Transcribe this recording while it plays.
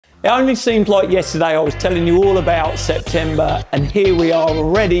It only seems like yesterday I was telling you all about September, and here we are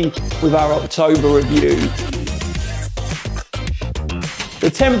already with our October review.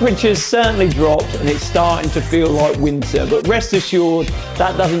 The temperature's certainly dropped and it's starting to feel like winter, but rest assured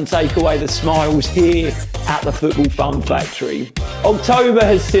that doesn't take away the smiles here at the Football Fun Factory. October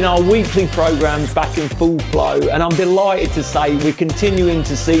has seen our weekly programmes back in full flow, and I'm delighted to say we're continuing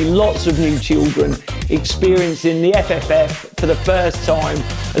to see lots of new children experiencing the FFF for the first time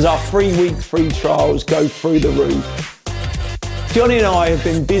as our 3-week free trials go through the roof. Johnny and I have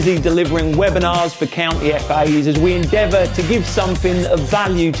been busy delivering webinars for county FAs as we endeavour to give something of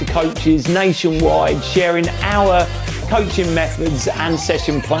value to coaches nationwide, sharing our coaching methods and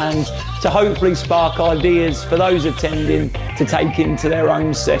session plans to hopefully spark ideas for those attending to take into their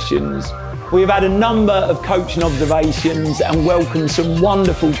own sessions. We have had a number of coaching observations and welcomed some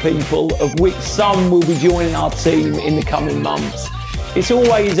wonderful people, of which some will be joining our team in the coming months. It's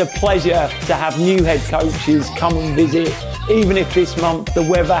always a pleasure to have new head coaches come and visit, even if this month the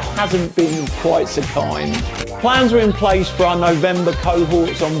weather hasn't been quite so kind. Plans are in place for our November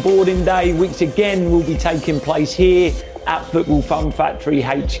cohorts onboarding day, which again will be taking place here at Football Fun Factory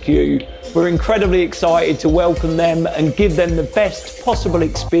HQ. We're incredibly excited to welcome them and give them the best possible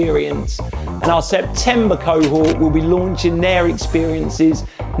experience. And our September cohort will be launching their experiences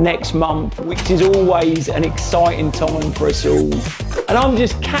next month, which is always an exciting time for us all. And I'm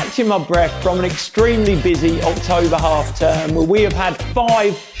just catching my breath from an extremely busy October half term where we have had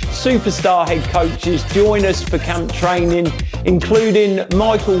 5 superstar head coaches join us for camp training, including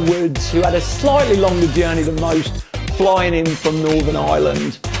Michael Woods, who had a slightly longer journey than most, flying in from Northern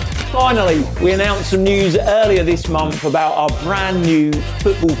Ireland. Finally, we announced some news earlier this month about our brand new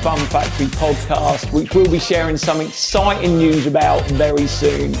Football Fun Factory podcast, which we'll be sharing some exciting news about very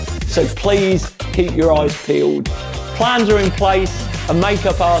soon. So please keep your eyes peeled. Plans are in place, a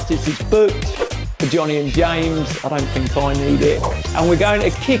makeup artist is booked for Johnny and James. I don't think I need it. And we're going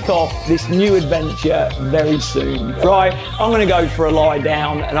to kick off this new adventure very soon. Right, I'm going to go for a lie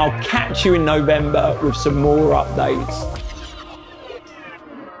down and I'll catch you in November with some more updates.